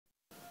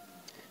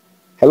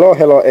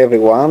Hello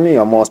everyone.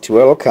 You're most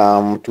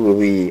welcome to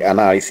the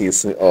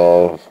analysis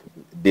of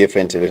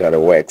different literary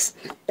works.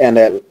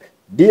 And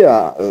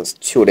dear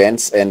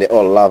students and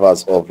all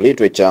lovers of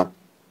literature,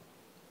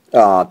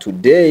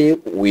 today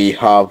we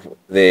have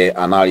the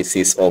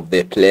analysis of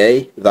the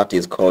play that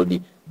is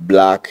called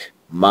Black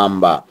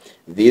Mamba.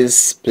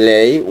 This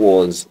play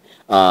was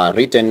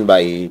written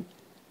by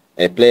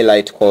a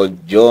playwright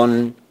called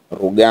John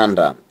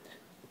Ruganda.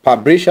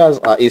 Publishers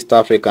are East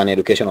African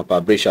Educational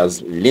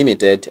Publishers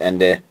Limited, and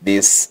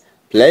this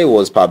play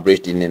was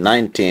published in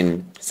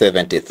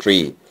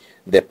 1973.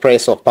 The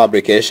place of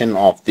publication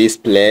of this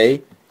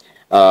play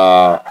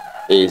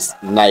is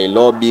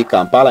Nairobi,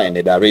 Kampala,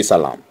 and Dar es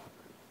Salaam.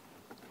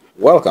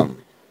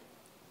 Welcome.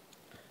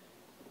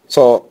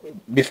 So,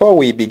 before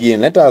we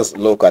begin, let us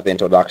look at the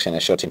introduction, a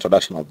short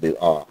introduction of the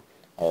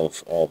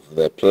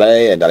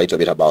play, and a little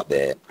bit about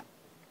the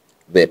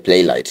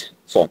playwright.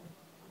 So,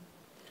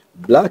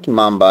 Black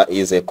Mamba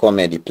is a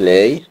comedy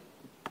play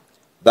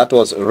that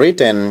was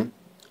written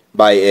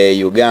by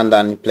a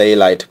Ugandan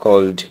playwright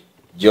called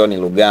Johnny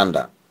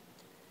Luganda.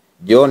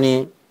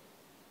 Johnny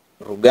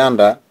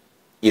Luganda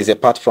is,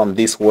 apart from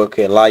this work,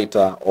 a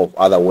writer of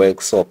other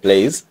works or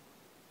plays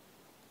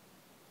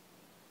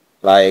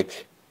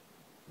like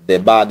The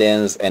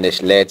Burdens and the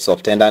Shlets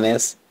of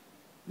Tenderness,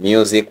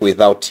 Music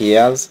Without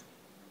Tears,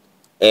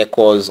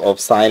 Echoes of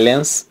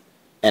Silence,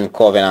 and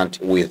Covenant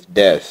with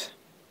Death.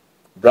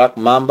 Black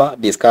Mamba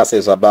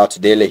discusses about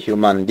daily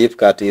human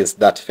difficulties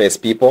that face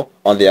people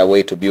on their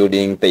way to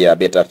building their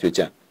better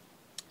future.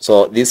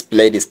 So this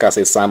play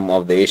discusses some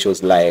of the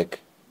issues like,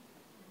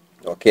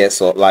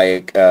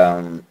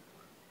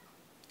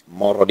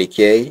 moral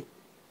decay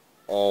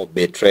or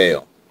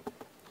betrayal.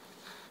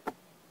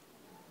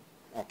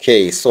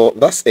 Okay, so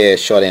that's a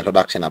short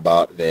introduction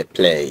about the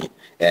play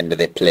and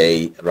the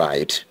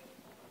playwright.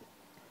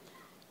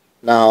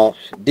 Now,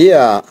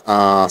 dear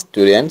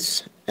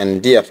students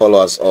and dear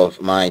followers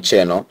of my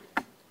channel,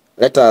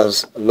 let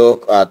us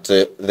look at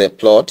the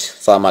plot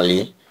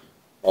summary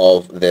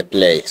of the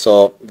play.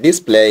 So this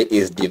play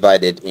is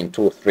divided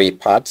into three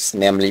parts,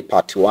 namely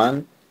part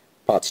 1,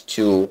 part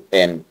 2,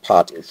 and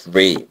part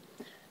 3.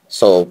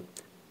 So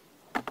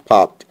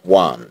part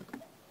 1.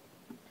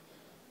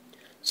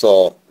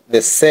 So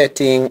the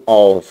setting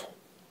of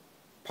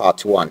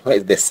part 1. What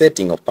is the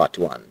setting of part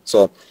 1?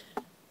 So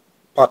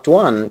part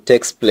 1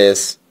 takes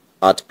place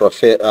at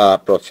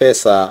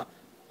Professor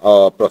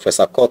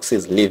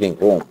Cox's living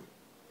room.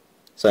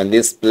 So in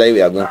this play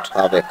we are going to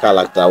have a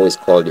character who is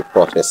called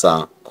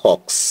Professor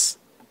Cox.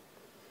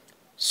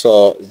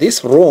 So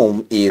this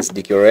room is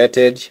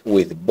decorated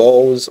with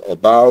bows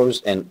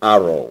and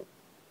arrow.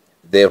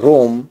 The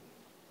room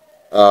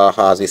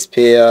has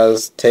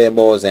spears,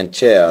 tables, and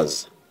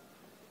chairs.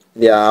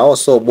 There are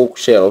also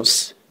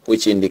bookshelves,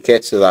 which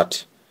indicates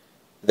that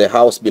the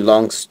house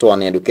belongs to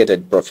an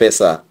educated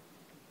professor.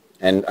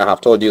 And I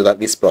have told you that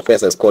this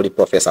professor is called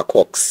Professor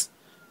Cox.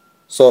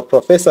 So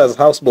professor's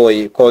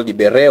houseboy called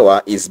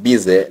Berewa is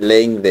busy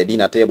laying the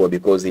dinner table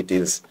because it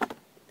is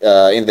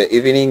in the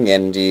evening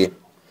and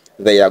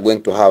they are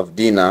going to have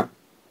dinner.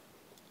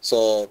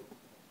 So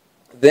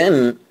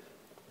then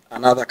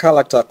another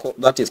character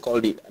that is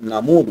called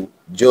Namudu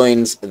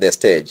joins the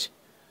stage,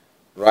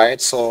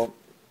 right? So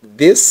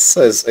this,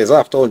 as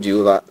I've told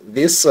you, that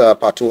this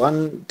part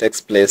 1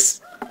 takes place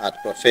at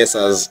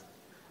professor's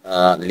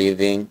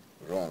living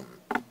room,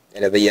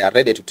 and they are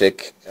ready to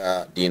take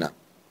dinner.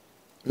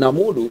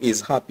 Namudu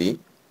is happy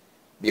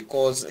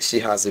because she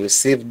has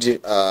received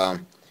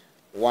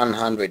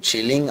 100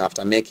 shilling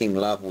after making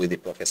love with the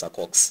Professor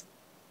Cox.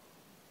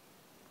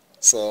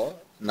 So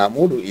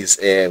Namudu is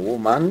a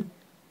woman.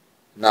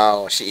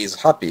 Now she is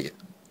happy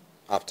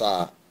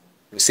after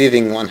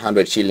receiving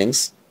 100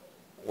 shillings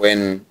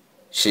when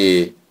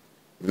she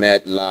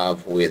made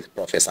love with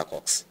Professor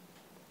Cox.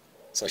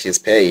 So she's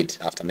paid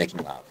after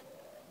making love.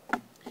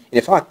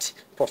 In fact,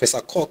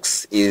 Professor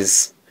Cox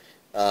is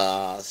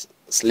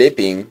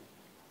sleeping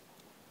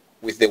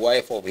with the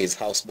wife of his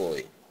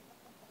houseboy,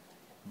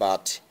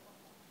 but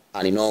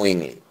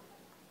unknowingly.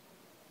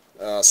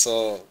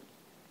 So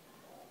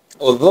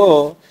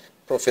although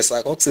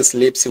Professor Cox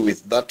sleeps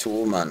with that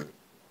woman,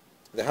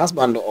 the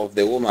husband of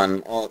the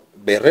woman, or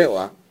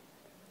Berewa,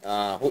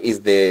 who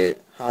is the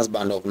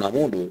husband of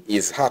Namudu,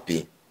 is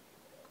happy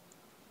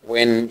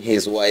when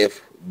his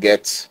wife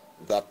gets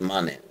that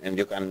money, and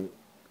you can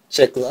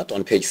check that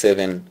on page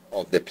 7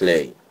 of the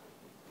play.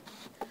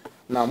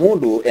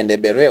 Namudu and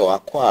Berewa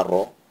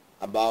quarrel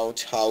about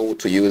how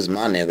to use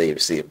money they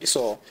received.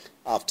 So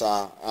after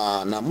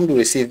Namudu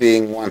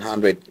receiving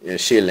 100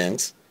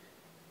 shillings,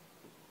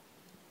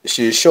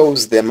 she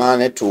shows the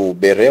money to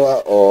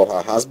Berewa or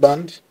her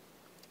husband,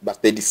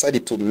 but they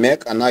decided to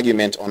make an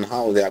argument on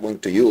how they are going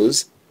to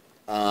use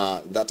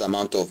that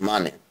amount of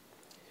money.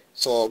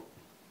 So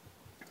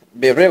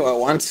Berewa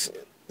wants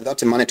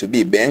that money to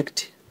be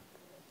banked,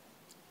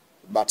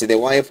 but the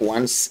wife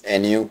wants a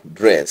new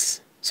dress.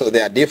 So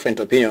there are different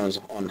opinions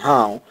on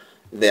how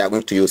they are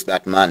going to use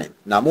that money.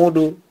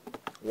 Namudu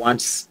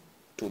wants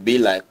to be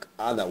like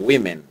other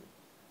women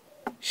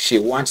she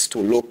wants to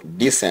look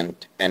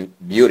decent and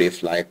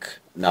beautiful like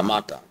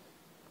Namata.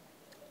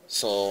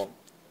 So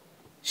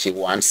she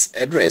wants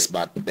a dress,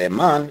 but the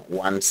man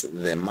wants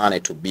the money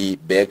to be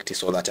begged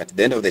so that at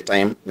the end of the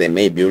time they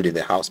may build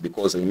the house,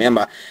 because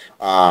remember,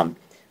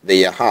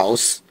 their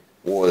house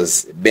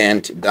was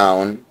burnt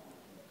down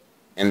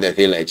in the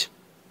village.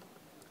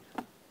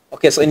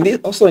 Okay, so in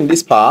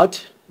this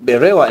part,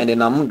 Berewa and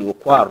Namudu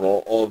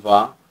quarrel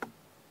over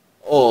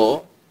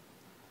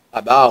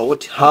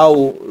about how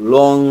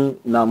long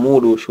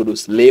Namudu should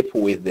sleep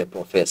with the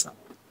professor.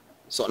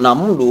 So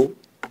Namudu,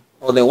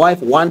 or the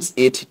wife, wants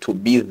it to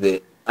be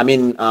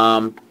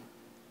Namudu,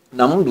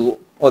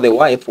 or the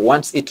wife,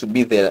 wants it to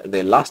be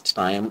the last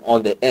time or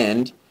the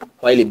end,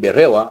 while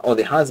Berewa, or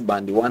the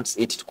husband, wants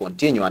it to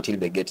continue until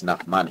they get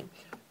enough money.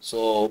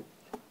 So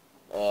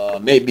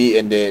maybe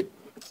the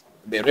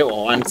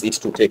Berewa wants it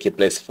to take a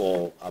place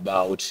for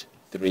about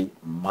 3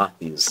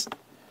 months.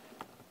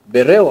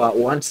 Berewa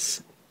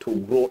wants to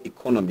grow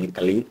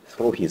economically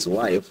through his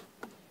wife,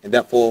 and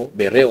therefore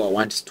Berewa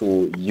wants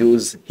to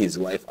use his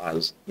wife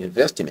as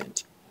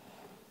investment.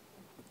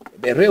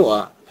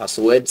 Berewa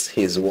persuades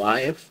his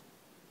wife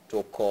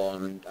to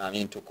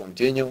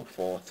continue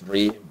for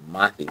 3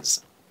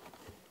 months.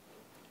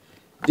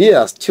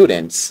 Dear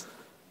students,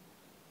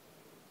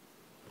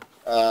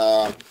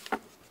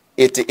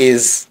 it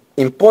is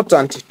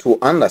important to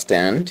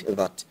understand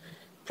that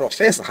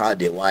Professor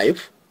had a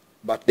wife,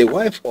 but the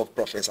wife of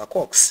Professor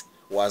Cox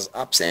was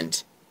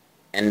absent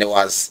and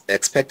was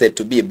expected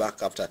to be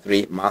back after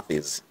 3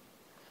 months.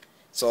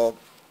 So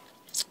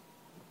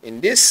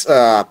in this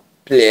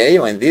play,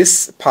 or in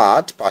this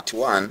part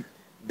 1,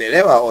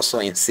 Berewa also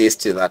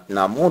insists that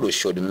Namudu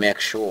should make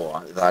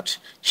sure that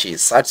she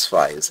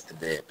satisfies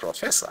the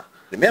professor.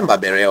 Remember,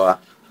 Berewa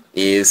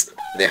is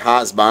the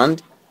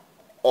husband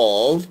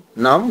of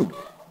Namudu,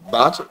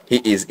 but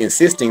he is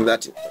insisting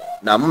that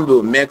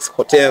Namudu makes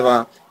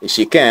whatever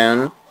she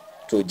can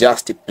to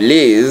just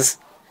please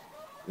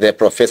the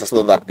professor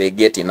so that they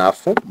get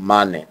enough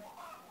money.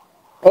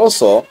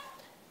 Also,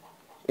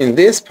 in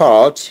this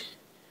part,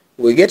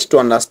 we get to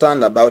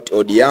understand about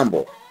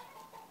Odhiambo.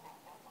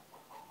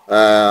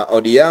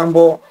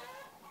 Odhiambo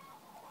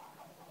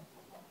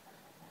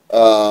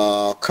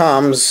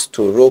comes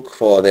to look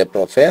for the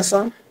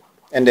professor,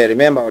 and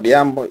remember,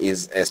 Odhiambo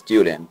is a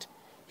student.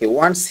 He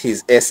wants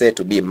his essay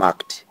to be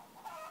marked,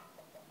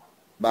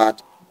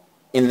 but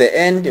in the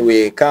end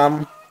we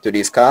come to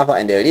discover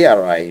and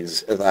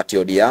realize that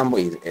Odhiambo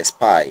is a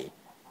spy.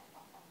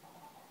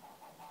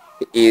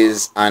 He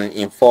is an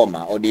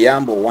informer.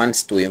 Odhiambo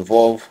wants to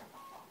involve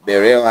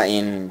Berewa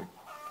in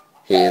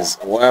his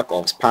work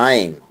of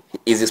spying.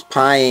 He is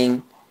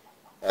spying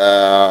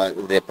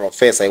the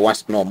professor. He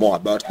wants to know more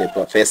about the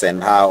professor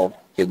and how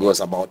he goes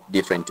about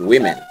different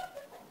women.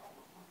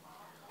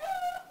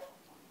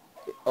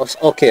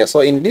 Okay,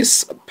 so in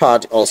this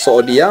part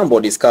also,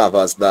 Odhiambo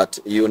discovers that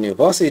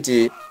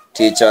university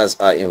teachers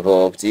are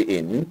involved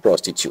in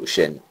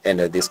prostitution,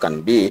 and this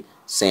can be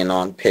seen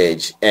on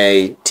page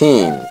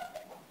 18.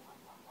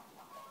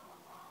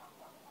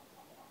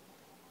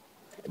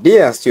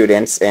 Dear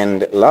students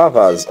and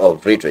lovers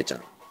of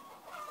literature,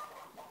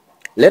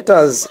 let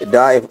us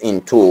dive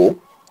into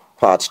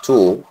part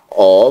 2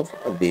 of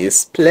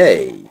this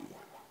play.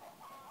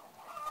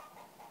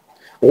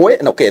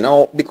 Okay,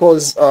 now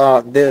because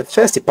the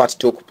first part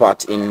took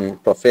part in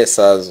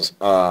Professor's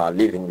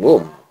living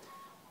room,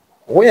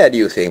 where do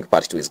you think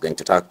part 2 is going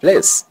to take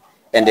place?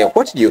 And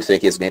what do you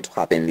think is going to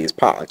happen in this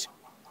part?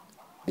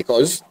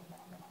 Because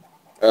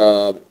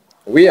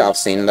we have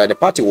seen that the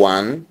part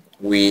 1,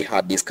 we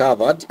had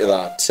discovered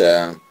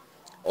that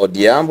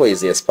Odhiambo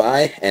is a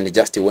spy and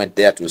just went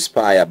there to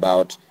spy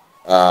about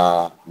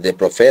the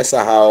professor,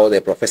 how the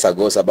professor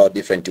goes about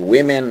different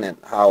women and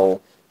how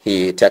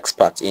he takes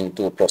part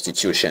into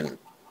prostitution.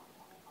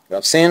 We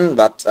have seen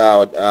that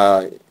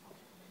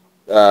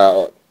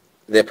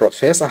the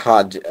professor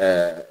had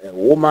a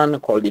woman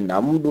called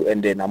Namudu,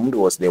 and Namudu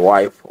was the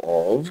wife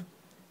of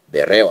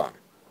Berewa.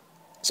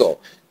 So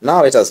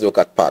now let us look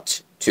at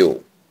part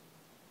 2.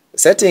 The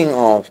setting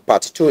of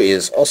part 2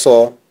 is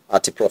also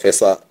at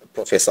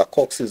Professor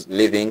Cox's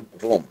living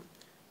room.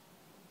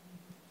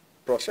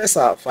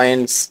 Professor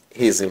finds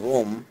his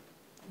room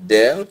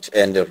dirt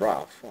and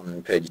rough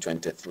on page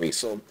 23.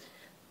 So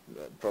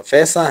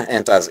Professor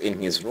enters in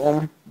his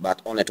room,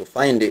 but only to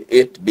find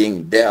it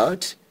being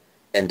dirt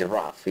and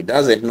rough. He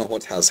doesn't know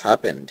what has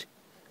happened.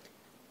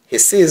 He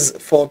sees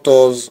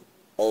photos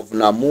of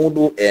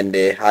Namudu and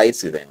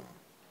hides them.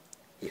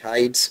 He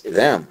hides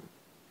them.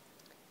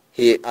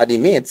 He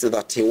admits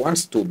that he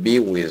wants to be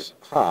with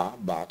her,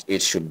 but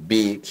it should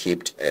be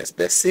kept as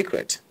the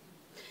secret.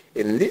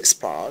 In this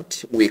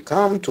part, we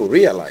come to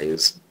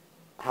realize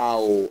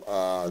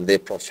how the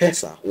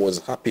professor was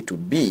happy to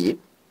be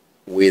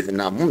with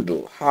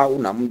Namudu, how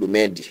Namudu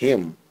made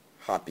him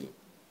happy.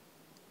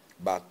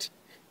 But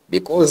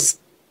because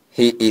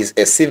he is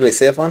a civil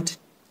servant,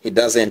 he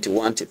doesn't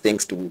want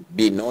things to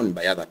be known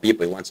by other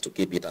people. He wants to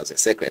keep it as a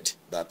secret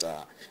that,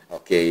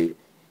 okay,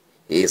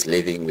 he is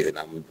living with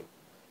Namudu.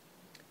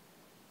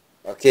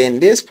 Okay,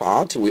 in this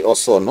part, we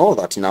also know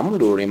that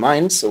Namundu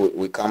reminds, so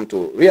we come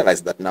to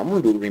realize that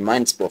Namundu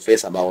reminds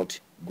Professor about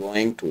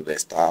going to the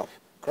staff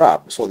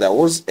club. So there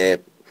was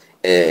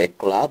a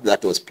club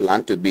that was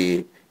planned to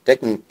be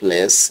taking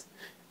place,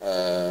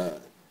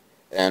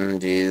 and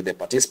the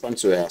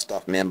participants were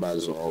staff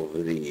members of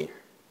the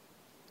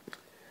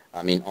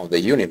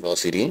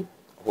university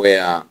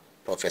where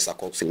Professor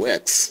Cox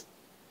works.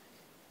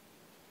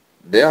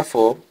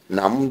 Therefore,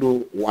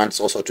 Namundu wants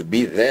also to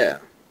be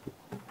there.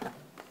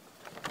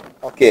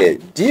 Okay,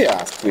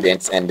 dear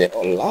students and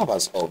all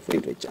lovers of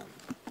literature,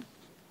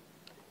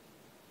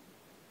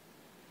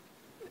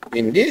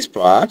 in this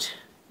part,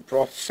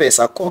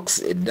 Professor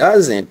Cox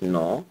doesn't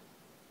know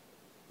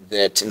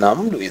that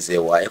Namundu is the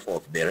wife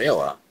of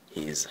Berewa,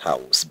 his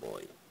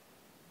houseboy.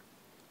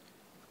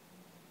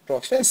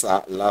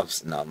 Professor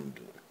loves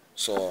Namundu,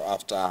 so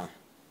after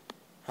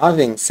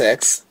having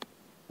sex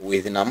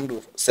with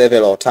Namundu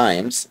several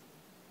times,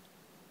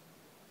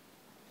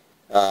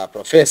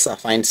 Professor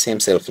finds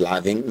himself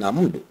loving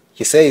Namundu.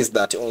 He says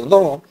that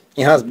although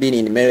he has been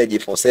in marriage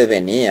for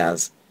 7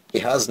 years, he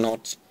has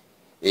not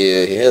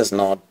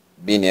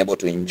been able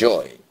to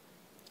enjoy.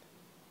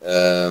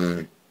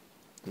 Where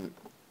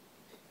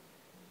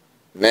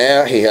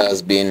he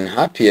has been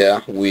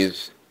happier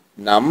with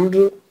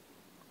Namundu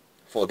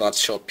for that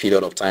short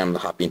period of time they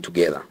have been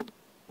together.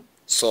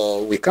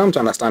 So we come to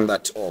understand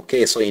that,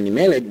 okay, so in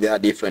marriage there are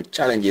different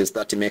challenges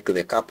that make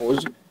the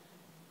couples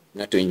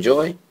not to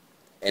enjoy.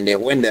 And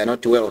when they are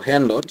not well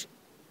handled,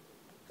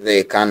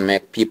 they can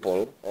make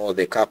people or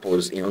the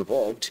couples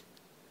involved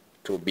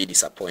to be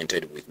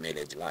disappointed with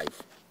marriage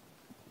life.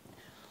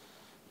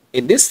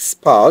 In this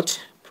part,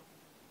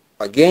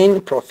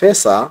 again,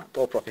 Professor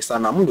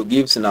Namundu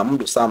gives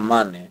Namundu some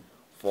money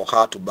for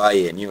her to buy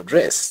a new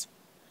dress.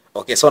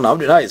 Okay, so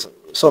Namundu is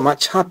so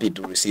much happy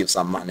to receive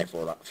some money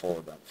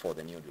for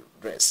the new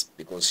dress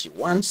because she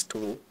wants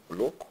to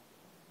look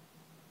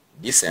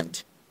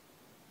decent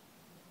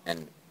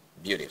and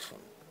beautiful.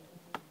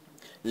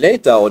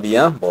 Later,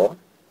 Odhiambo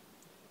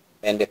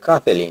and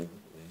Kathleen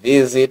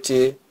visit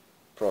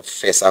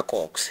Professor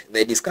Cox.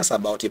 They discuss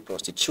about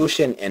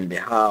prostitution and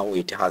how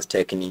it has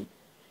taken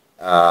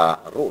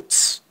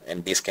roots.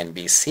 And this can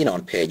be seen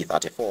on page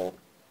 34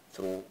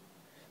 through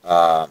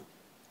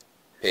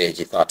page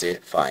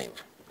 35.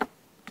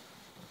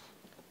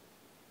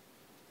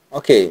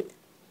 Okay,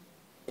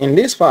 in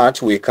this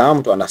part, we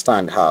come to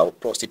understand how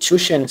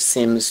prostitution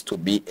seems to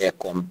be a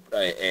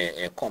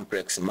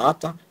complex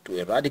matter to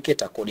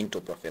eradicate according to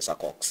Professor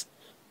Cox.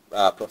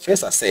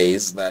 Professor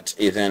says that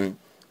even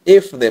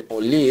if the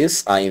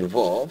police are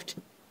involved,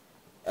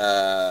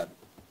 that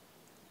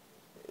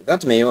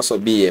may also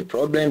be a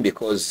problem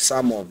because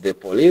some of the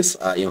police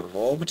are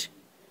involved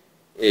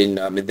in,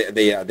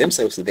 they are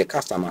themselves the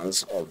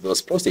customers of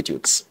those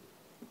prostitutes.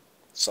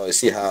 So you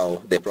see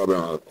how the problem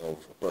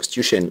of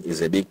prostitution is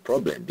a big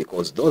problem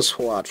because those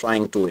who are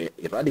trying to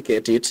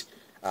eradicate it,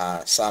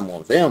 some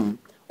of them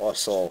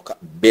also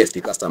base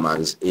the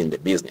customers in the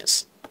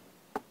business.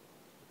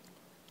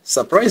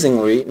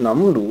 Surprisingly,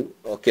 Namundu,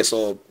 okay,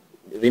 so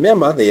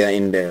remember they are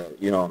in the,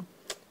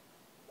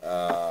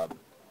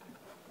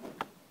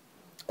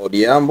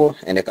 Odhiambo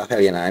and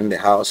Kathleen are in the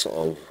house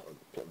of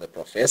the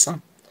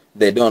professor.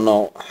 They don't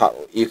know how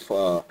if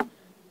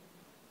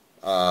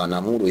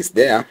Namundu is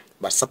there.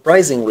 But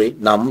surprisingly,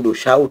 Namundu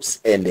shouts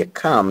and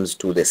comes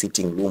to the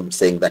sitting room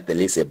saying that there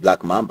is a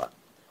black mamba.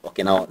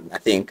 Okay, now I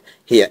think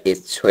here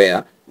is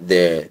where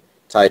the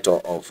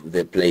title of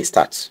the play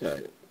starts.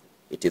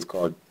 It is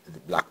called The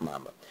Black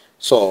Mamba.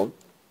 So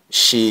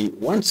she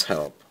wants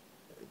help.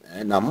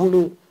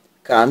 Namundu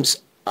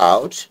comes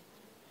out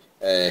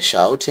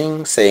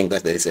shouting, saying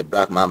that there is a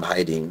black mamba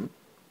hiding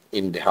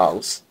in the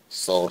house,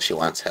 so she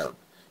wants help.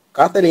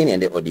 Kathleen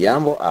and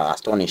Odhiambo are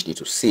astonished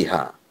to see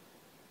her.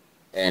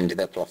 And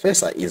the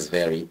professor is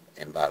very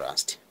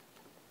embarrassed.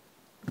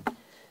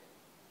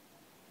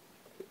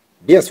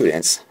 Dear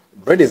students,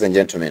 ladies and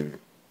gentlemen,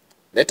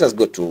 let us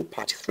go to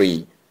part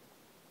 3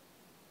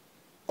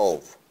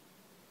 of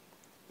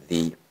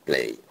the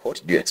play.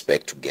 What do you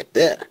expect to get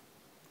there?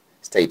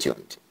 Stay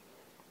tuned.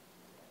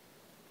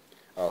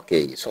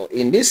 Okay, so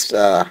in this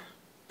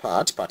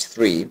part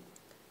 3,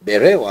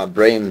 Berewa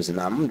blames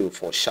Namundu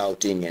for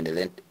shouting and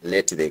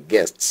let the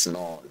guests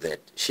know that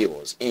she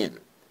was in.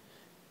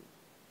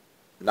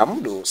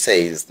 Namundu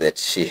says that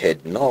she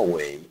had no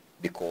way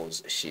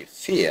because she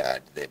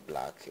feared the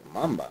black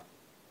mamba.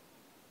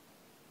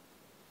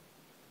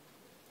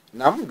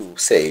 Namundu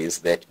says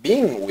that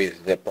being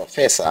with the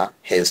professor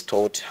has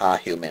taught her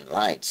human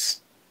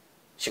rights.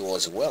 She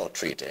was well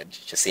treated.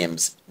 She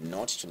seems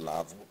not to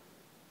love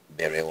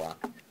Berewa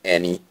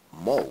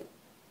anymore.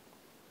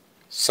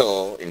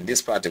 So in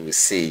this part we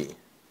see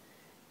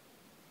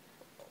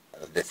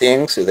the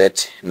things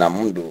that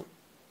Namundu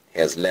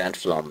has learned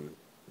from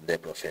the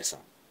professor.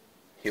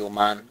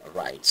 Human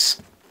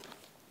rights.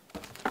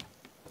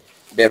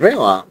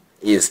 Berewa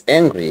is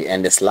angry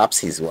and slaps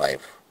his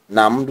wife.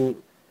 Namundu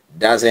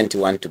doesn't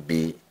want to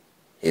be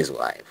his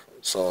wife.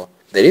 So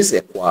there is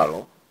a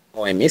quarrel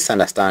or a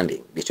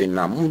misunderstanding between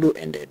Namdu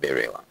and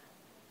Berewa.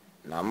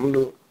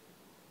 Namdu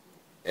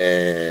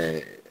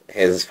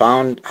has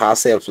found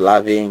herself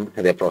loving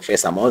the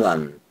professor more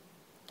than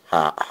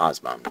her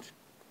husband.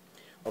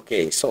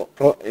 Okay, so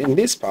in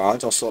this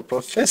part also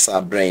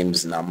Professor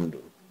blames Namdu.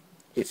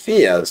 He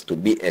fears to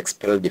be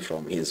expelled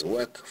from his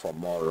work for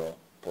moral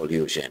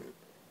pollution.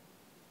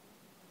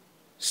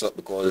 So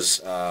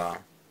because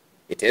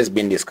it has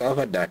been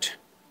discovered that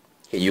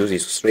he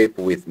uses to sleep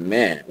with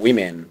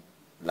women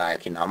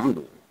like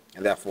Namdu,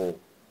 and therefore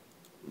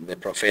the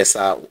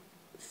professor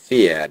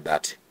feared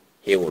that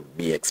he would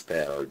be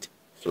expelled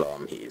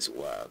from his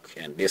work.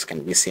 And this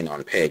can be seen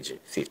on page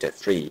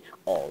 53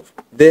 of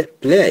the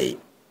play.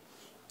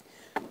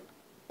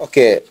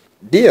 Okay,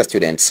 dear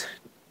students,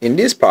 in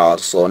this part,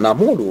 so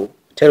Namuru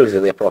tells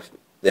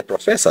the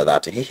professor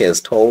that he has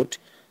taught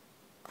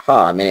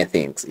her many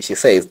things. She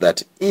says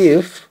that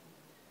if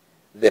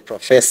the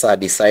professor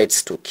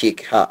decides to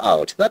kick her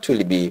out, that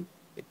will be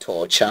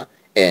torture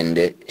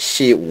and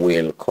she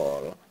will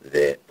call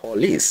the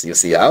police. You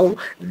see how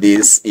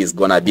this is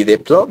gonna be the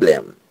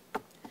problem.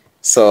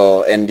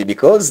 So, and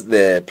because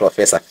the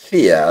professor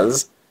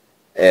fears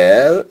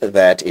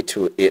that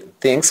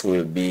things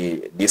will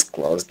be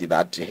disclosed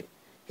that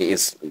he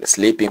is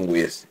sleeping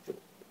with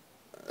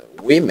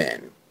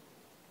women,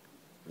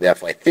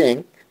 therefore I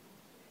think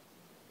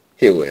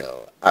he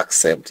will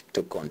accept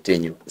to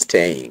continue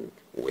staying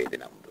with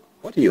Namdu.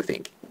 What do you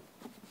think?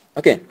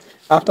 Okay,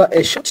 after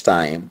a short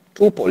time,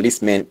 two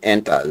policemen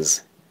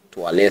enters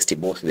to arrest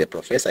both the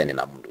professor and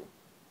Namdu.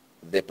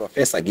 The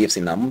professor gives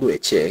Namdu a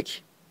check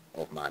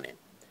of money.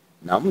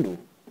 Namdu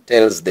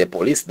tells the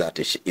police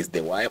that she is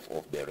the wife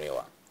of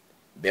Berewa.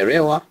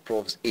 Berewa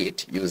proves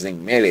it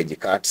using marriage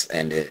cards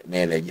and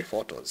marriage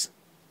photos.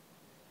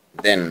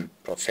 Then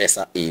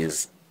professor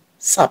is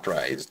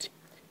surprised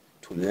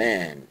to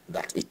learn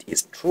that it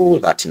is true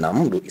that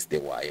Namdu is the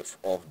wife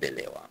of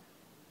Berewa.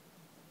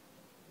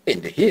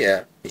 And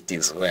here it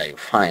is where you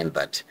find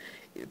that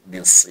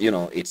this,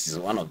 it is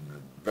one of the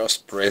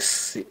best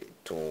press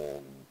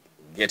to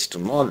get to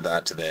know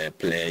that the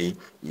play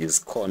is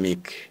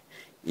comic,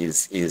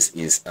 is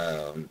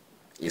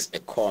a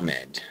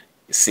comedy,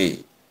 you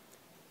see.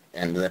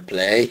 And the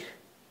play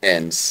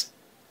ends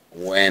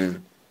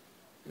when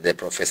the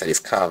professor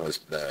discovers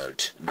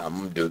that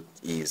Namdu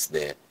is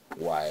the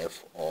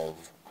wife of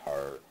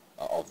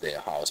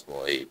the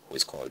houseboy who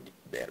is called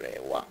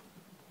Berewa.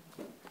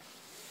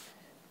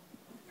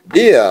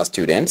 Dear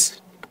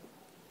students,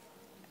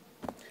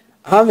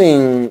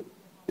 having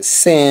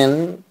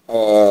seen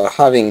or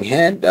having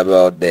heard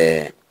about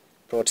the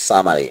plot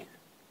summary,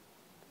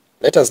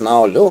 let us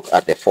now look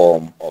at the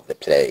form of the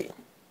play.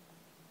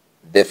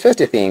 The first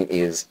thing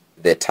is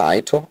the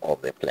title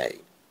of the play.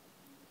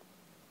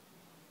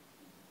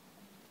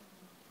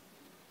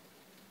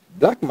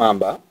 Black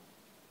Mamba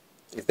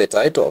is the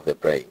title of the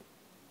play.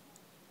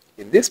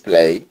 In this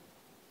play,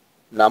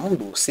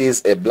 Namdu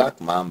sees a black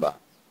mamba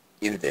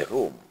in the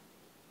room.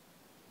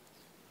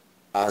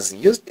 As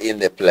used in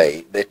the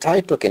play, the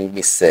title can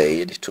be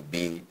said to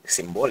be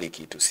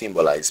symbolic, to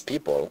symbolize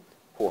people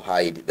who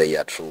hide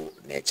their true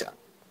nature.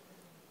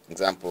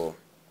 Example,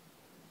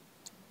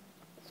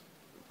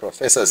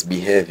 professor's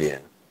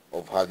behavior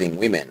of having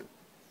women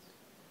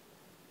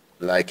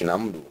like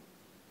Namdu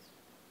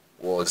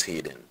was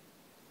hidden.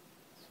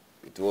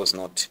 It was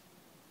not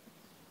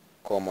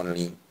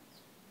commonly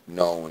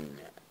known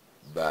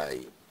by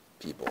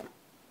people.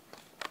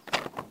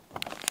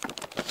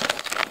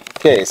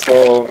 Okay,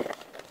 so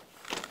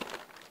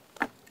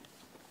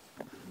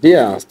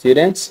dear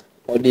students,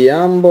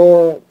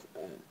 Odiambo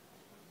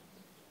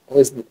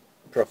was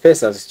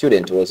professor's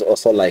student was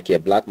also like a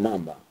black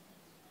mamba.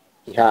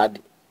 He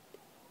had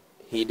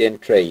hidden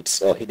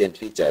traits or hidden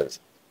features.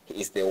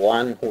 He is the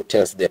one who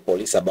tells the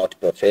police about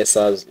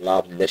professor's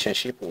love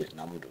relationship with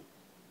Namdu.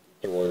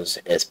 He was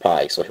a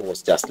spy, so he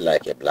was just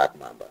like a black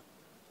mamba.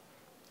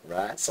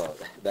 Right? So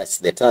that's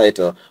the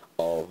title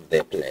of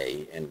the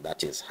play, and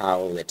that is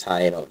how the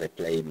title of the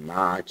play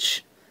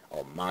matches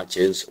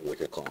with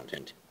the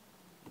content.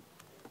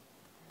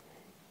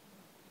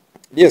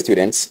 Dear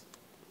students,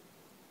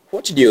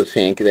 what do you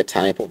think the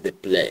type of the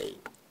play?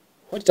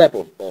 What type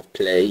of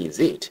play is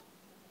it?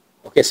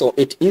 Okay, so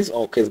it is,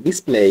 okay,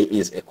 this play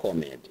is a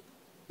comedy.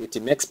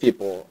 It makes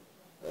people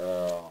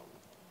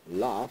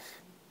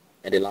laugh,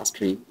 and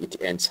lastly,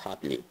 it ends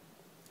happily.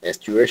 A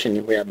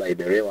situation whereby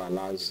Berewa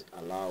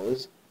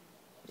allows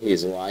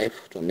his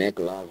wife to make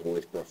love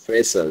with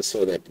professors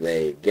so that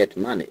they get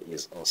money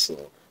is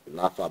also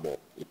laughable.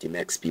 It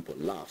makes people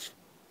laugh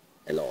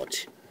a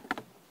lot.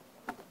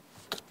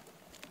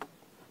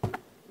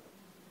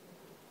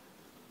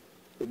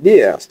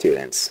 Dear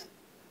students,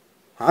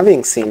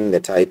 having seen the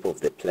type of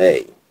the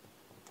play,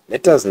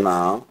 let us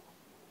now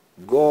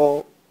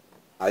go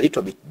a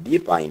little bit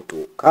deeper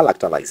into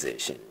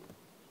characterization.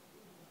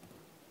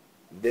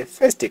 The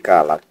first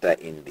character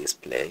in this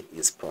play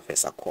is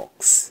Professor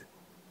Cox.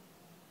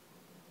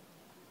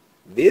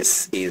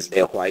 This is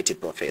a white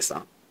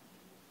professor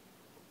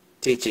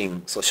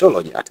teaching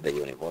sociology at the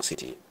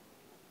university.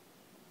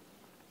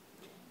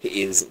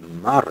 He is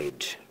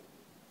married.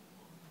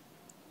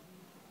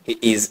 He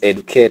is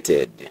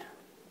educated.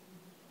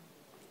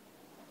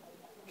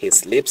 He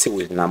sleeps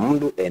with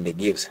Namundu and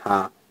gives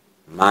her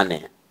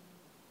money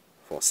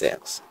for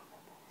sex.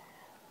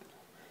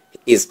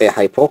 He is a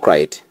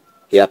hypocrite.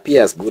 He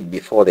appears good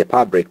before the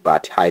public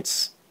but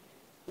hides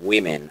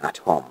women at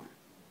home.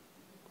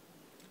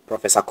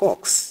 Professor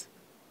Cox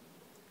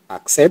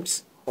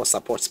accepts or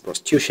supports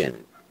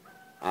prostitution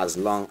as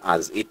long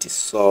as it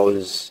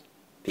solves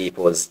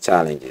people's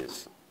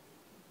challenges.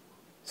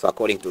 So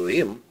according to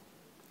him,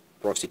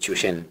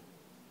 prostitution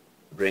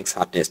brings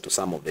happiness to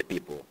some of the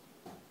people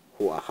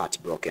who are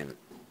heartbroken.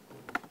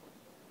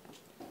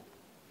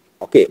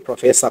 Okay,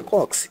 Professor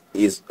Cox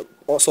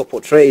also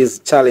portrays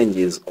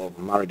challenges of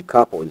married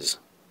couples,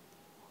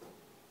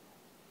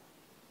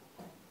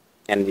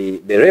 and the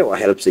Berewa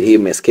helps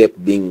him escape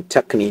being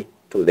taken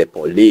to the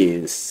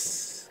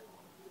police.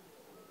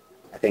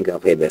 I think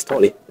I've heard the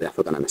story,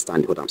 therefore can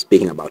understand what I'm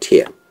speaking about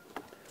here.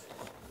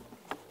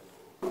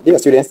 Dear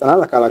students,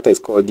 another character is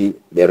called the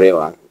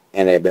Berewa,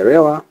 and the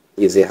Berewa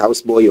is a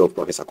houseboy of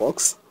Professor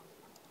Cox.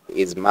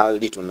 He is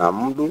married to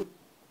Namundu.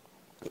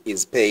 He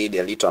is paid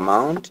a little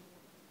amount,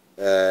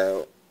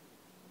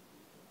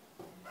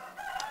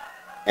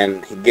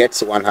 and he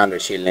gets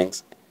 100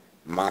 shillings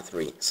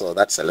monthly. So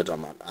that's a little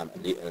amount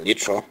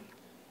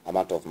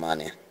of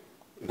money.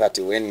 But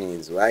when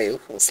his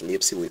wife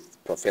sleeps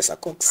with Professor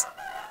Cox,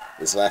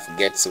 his wife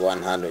gets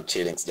 100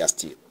 shillings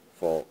just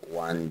for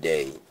one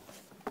day.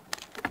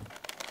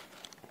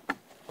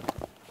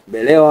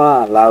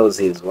 Belewa allows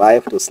his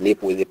wife to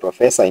sleep with the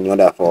professor in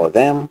order for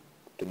them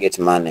to get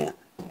money,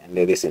 and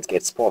this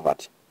gets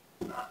poverty.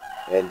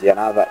 And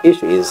another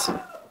issue is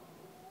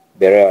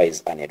Belewa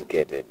is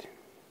uneducated.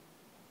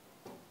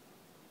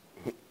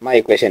 My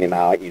question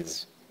now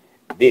is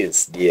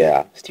this,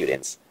 dear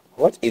students: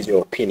 what is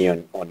your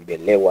opinion on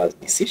Belewa's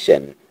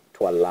decision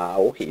to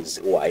allow his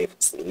wife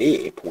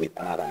sleep with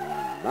another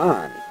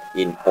man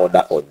in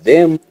order for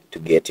them to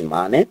get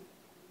money?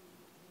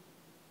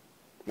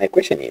 My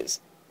question is,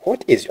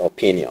 what is your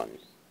opinion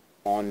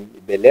on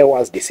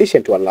Belewa's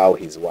decision to allow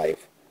his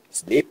wife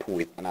sleep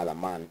with another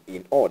man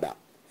in order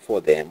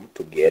for them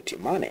to get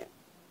money?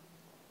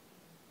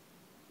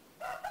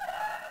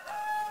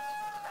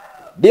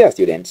 Dear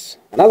students,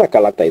 another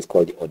character is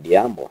called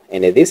Odiambo,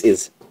 and this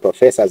is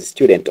Professor's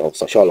student of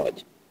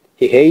sociology.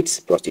 He hates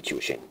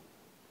prostitution.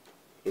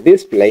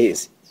 This play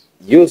is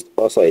used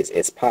also as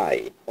a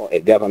spy or a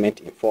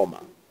government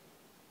informer.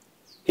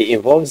 He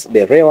involves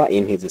Berewa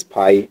in his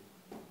spy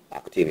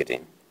activity.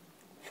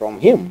 From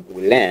him,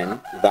 we learn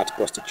that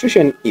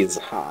prostitution is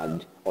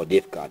hard or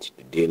difficult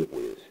to deal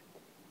with.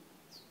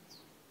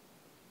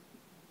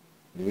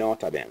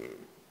 Notably,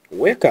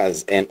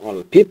 workers and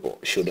all people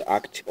should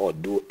act or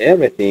do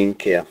everything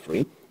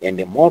carefully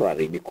and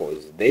morally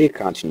because they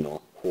can't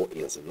know who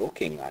is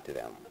looking at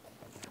them.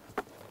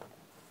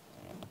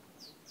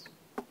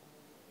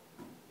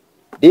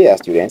 Dear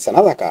students,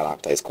 another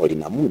character is called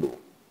Namundu.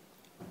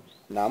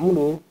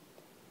 Namundu,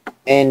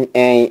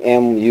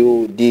 N-A-M-U-D-D-U.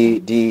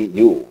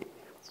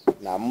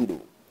 Namundu.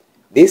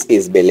 This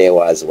is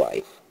Belewa's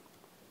wife.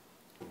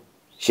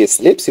 She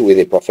sleeps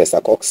with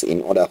Professor Cox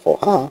in order for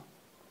her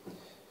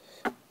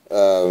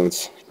to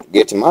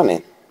get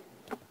money.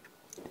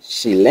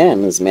 She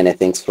learns many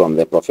things from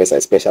the professor,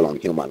 especially on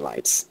human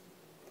rights.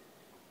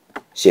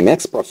 She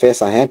makes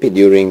Professor happy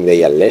during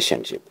their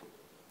relationship.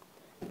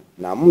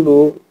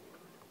 Namundu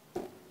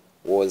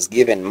was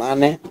given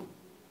money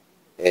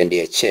and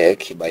a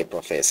check by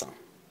Professor.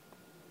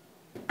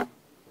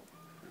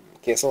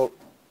 Okay, so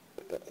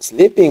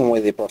sleeping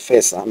with the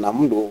professor,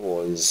 Namundu,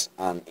 was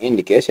an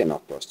indication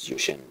of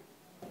prostitution.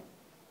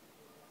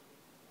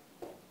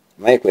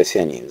 My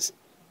question is,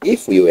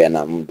 if you were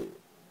Namundu,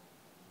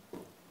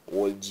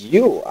 would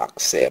you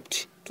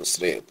accept to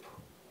sleep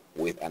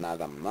with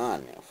another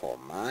man for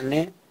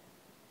money?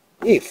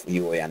 If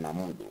you were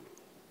Namundu,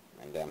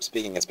 and I'm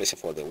speaking especially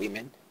for the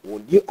women,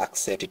 would you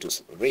accept to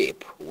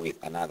sleep with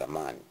another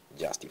man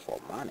just for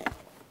money?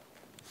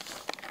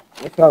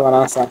 If you have an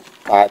answer,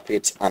 type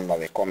it under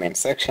the comment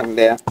section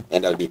there,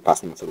 and I'll be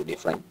passing through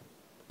different.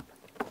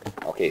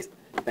 Okay,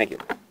 thank you.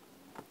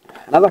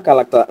 Another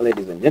character,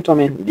 ladies and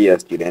gentlemen, dear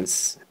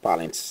students,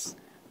 parents,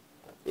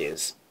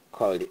 is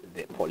called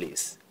the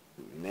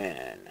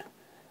policeman.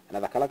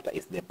 Another character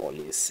is the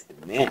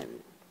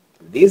policeman.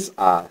 These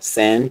are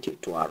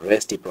sent to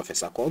arrest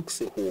Professor Cox,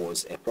 who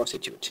was a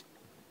prostitute.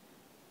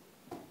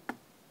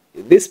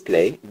 In this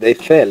play, they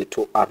fail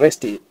to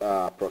arrest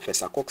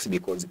Professor Cox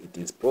because it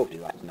is proved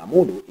that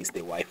Namundu is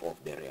the wife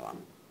of Berewa.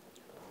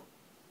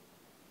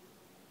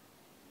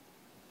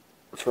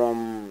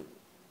 From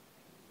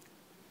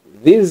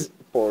these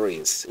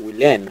stories, we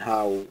learn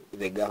how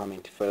the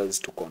government fails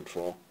to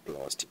control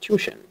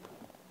prostitution.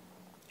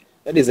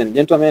 Ladies and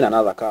gentlemen,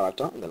 another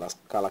character, the last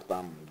character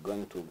I'm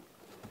going to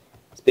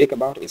speak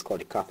about, is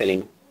called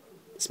Kathleen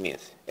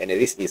Smith. And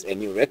this is a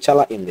new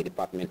lecturer in the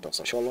Department of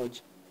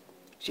Sociology.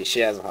 She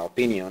shares her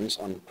opinions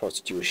on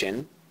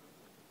prostitution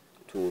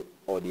to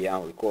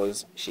audience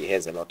because she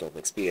has a lot of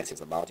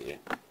experiences about it.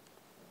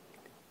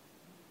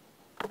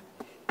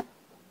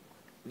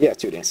 Dear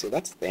students, so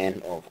that's the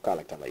end of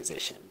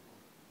characterization.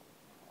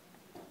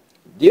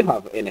 Do you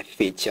have any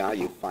feature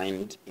you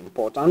find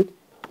important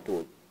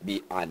to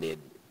be added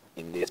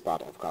in this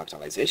part of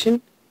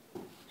characterization?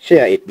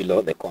 Share it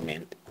below the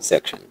comment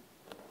section.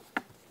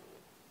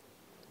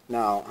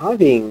 Now,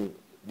 having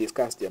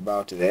discussed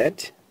about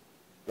that,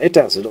 let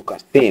us look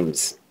at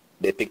themes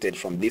depicted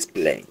from this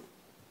play.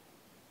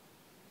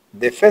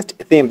 The first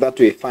theme that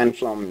we find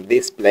from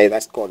this play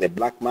that's called the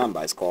Black Mamba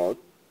is called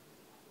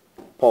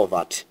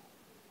poverty.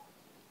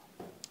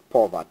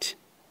 Poverty.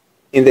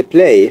 In the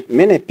play,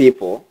 many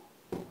people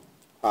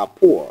are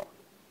poor,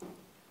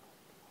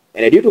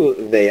 and due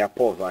to their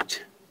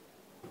poverty,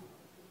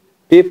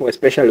 people,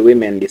 especially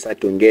women, decide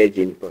to engage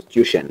in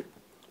prostitution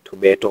to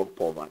better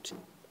poverty.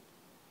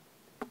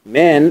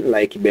 Men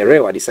like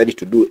Berewa decided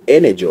to do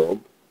any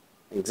job.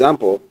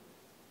 Example,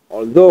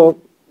 although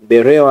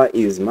Berewa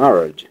is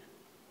married,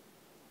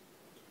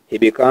 he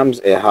becomes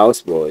a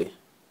houseboy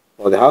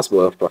or the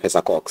houseboy of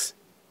Professor Cox.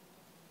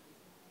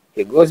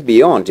 He goes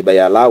beyond by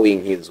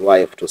allowing his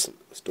wife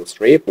to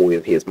sleep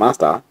with his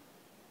master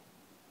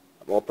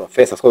or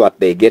professor so that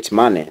they get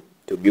money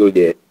to build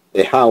a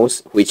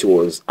house which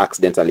was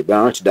accidentally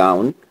burnt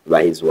down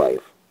by his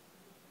wife.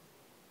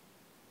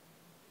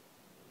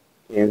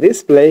 In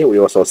this play, we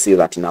also see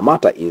that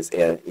Namata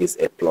is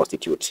a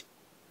prostitute,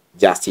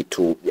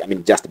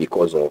 just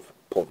because of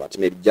poverty.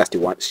 Maybe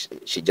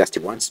she just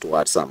wants to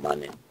add some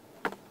money.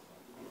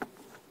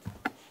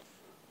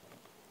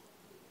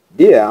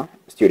 Dear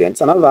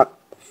students, another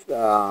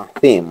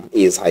theme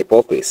is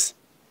hypocrisy.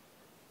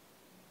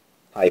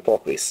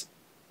 Hypocrisy.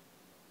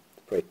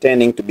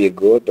 Pretending to be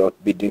good or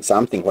be doing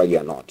something while you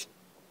are not.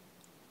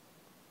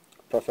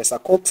 Professor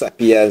Cox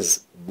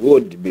appears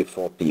good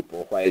before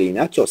people, while in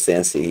actual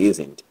sense he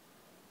isn't.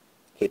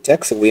 He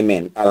takes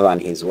women other than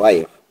his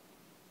wife.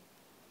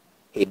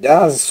 He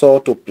does so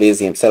to please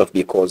himself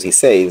because he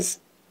says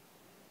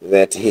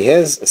that he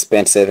has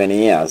spent 7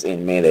 years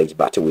in marriage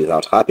but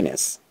without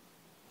happiness.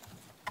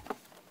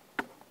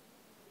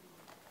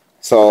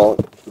 So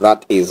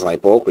that is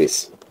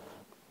hypocrisy.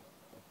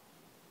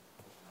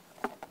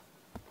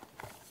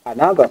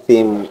 Another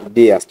theme,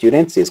 dear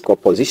students, is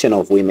composition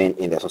of women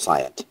in the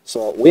society.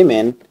 So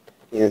women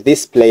in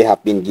this play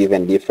have been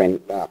given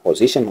different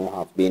positions or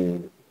have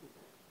been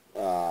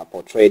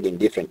portrayed in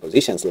different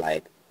positions.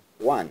 Like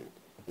 1,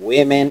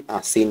 women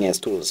are seen as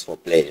tools for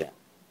pleasure.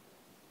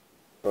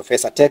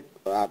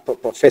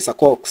 Professor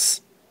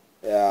Cox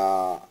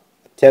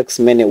takes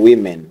many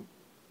women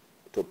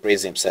to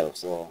praise himself.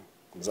 So,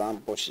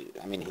 example, he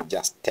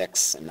just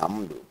takes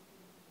Namdu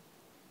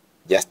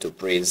just to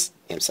praise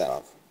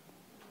himself.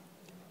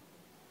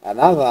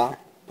 Another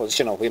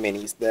position of women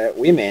is that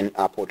women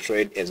are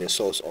portrayed as a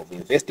source of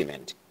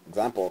investment.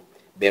 Example,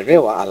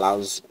 Berewa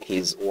allows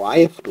his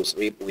wife to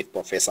sleep with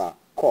Professor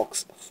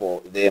Cox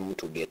for them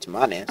to get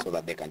money so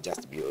that they can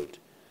just build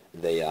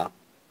their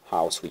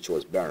house which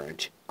was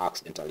burned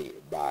accidentally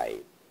by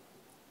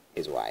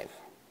his wife.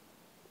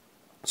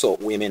 So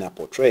women are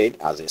portrayed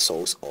as a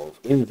source of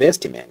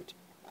investment,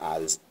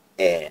 as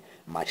a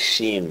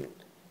machine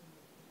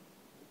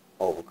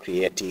of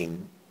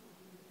creating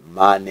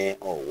money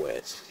or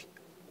wealth.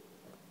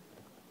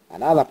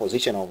 Another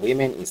position of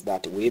women is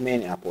that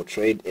women are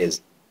portrayed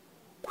as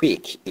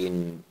quick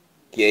in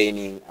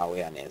gaining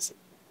awareness.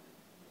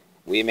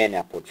 Women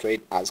are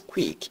portrayed as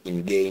quick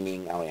in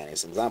gaining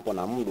awareness. Example,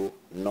 Namundu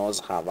knows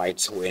her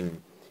rights when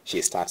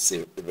she starts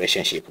a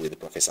relationship with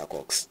Professor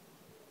Cox.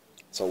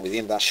 So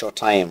within that short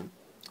time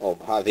of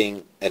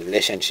having a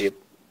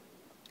relationship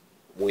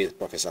with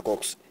Professor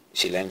Cox,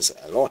 she learns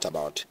a lot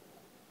about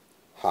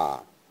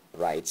her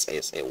rights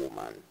as a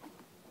woman.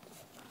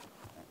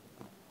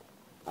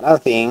 Another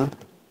theme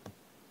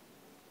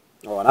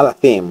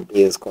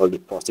is called the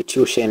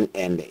prostitution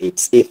and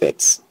its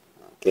effects.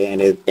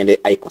 Okay, and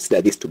I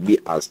consider this to be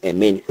as a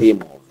main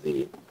theme of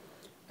the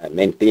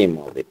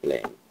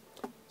play.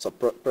 So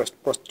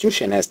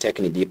prostitution has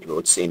taken deep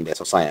roots in the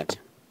society.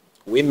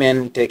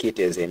 Women take it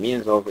as a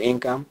means of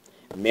income.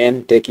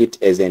 Men take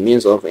it as a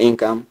means of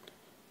income,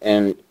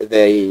 and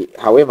they,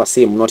 however,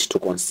 seem not to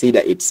consider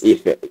its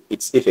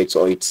effects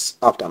or its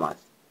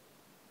aftermath,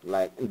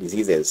 like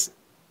diseases.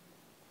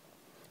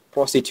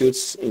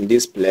 Prostitutes in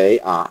this play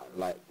are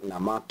like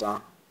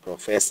Namata,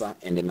 Professor,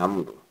 and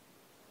Namdu.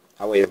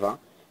 However,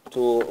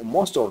 to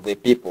most of the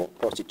people,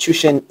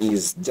 prostitution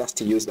is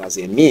just used as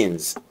a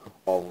means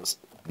of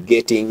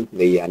getting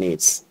their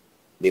needs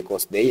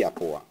because they are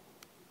poor.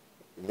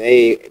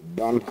 They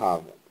don't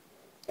have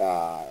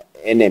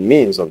any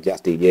means of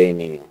just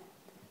gaining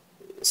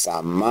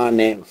some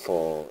money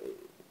for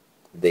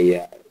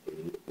their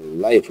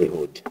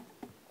livelihood.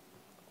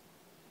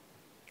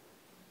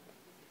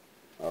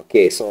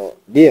 Okay, so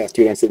dear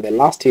students, the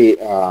last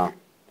theme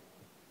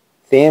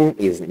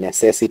is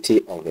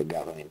necessity of the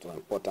government, or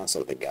importance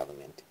of the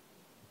government.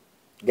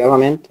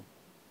 Government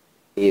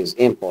is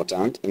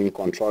important in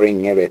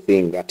controlling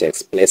everything that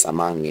takes place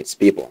among its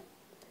people.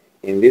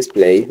 in this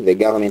play, the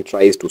government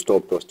tries to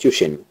stop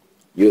prostitution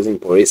using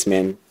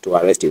policemen to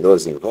arrest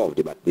those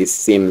involved, but this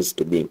seems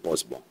to be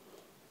impossible.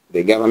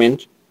 The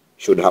government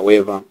should,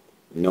 however,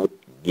 not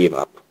give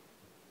up.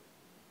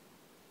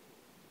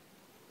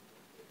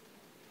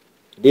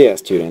 Dear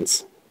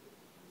students,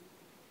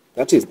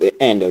 that is the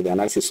end of the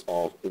analysis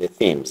of the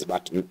themes,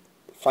 but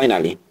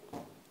finally,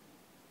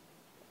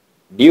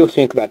 do you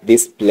think that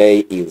this play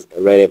is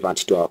relevant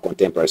to our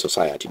contemporary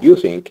society? Do you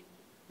think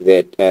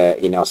that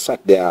in our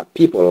society there are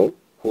people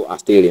who are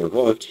still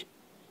involved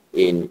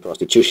in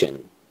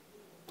prostitution?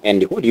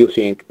 And what do you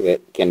think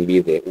that can be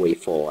the way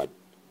forward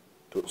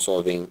to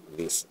solving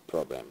this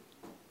problem?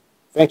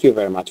 Thank you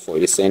very much for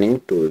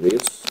listening to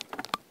this,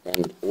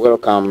 and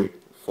welcome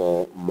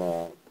for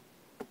more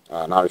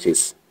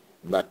analysis.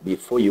 But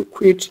before you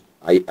quit,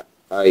 I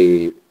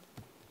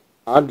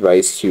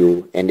advise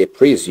you and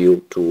appraise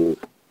you to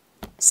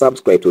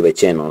subscribe to the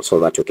channel so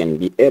that you can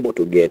be able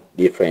to get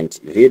different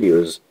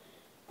videos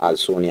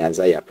as soon as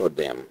I upload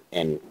them.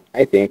 And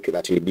I think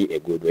that will be a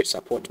good way to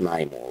support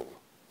my move.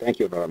 Thank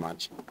you very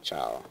much.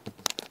 Ciao.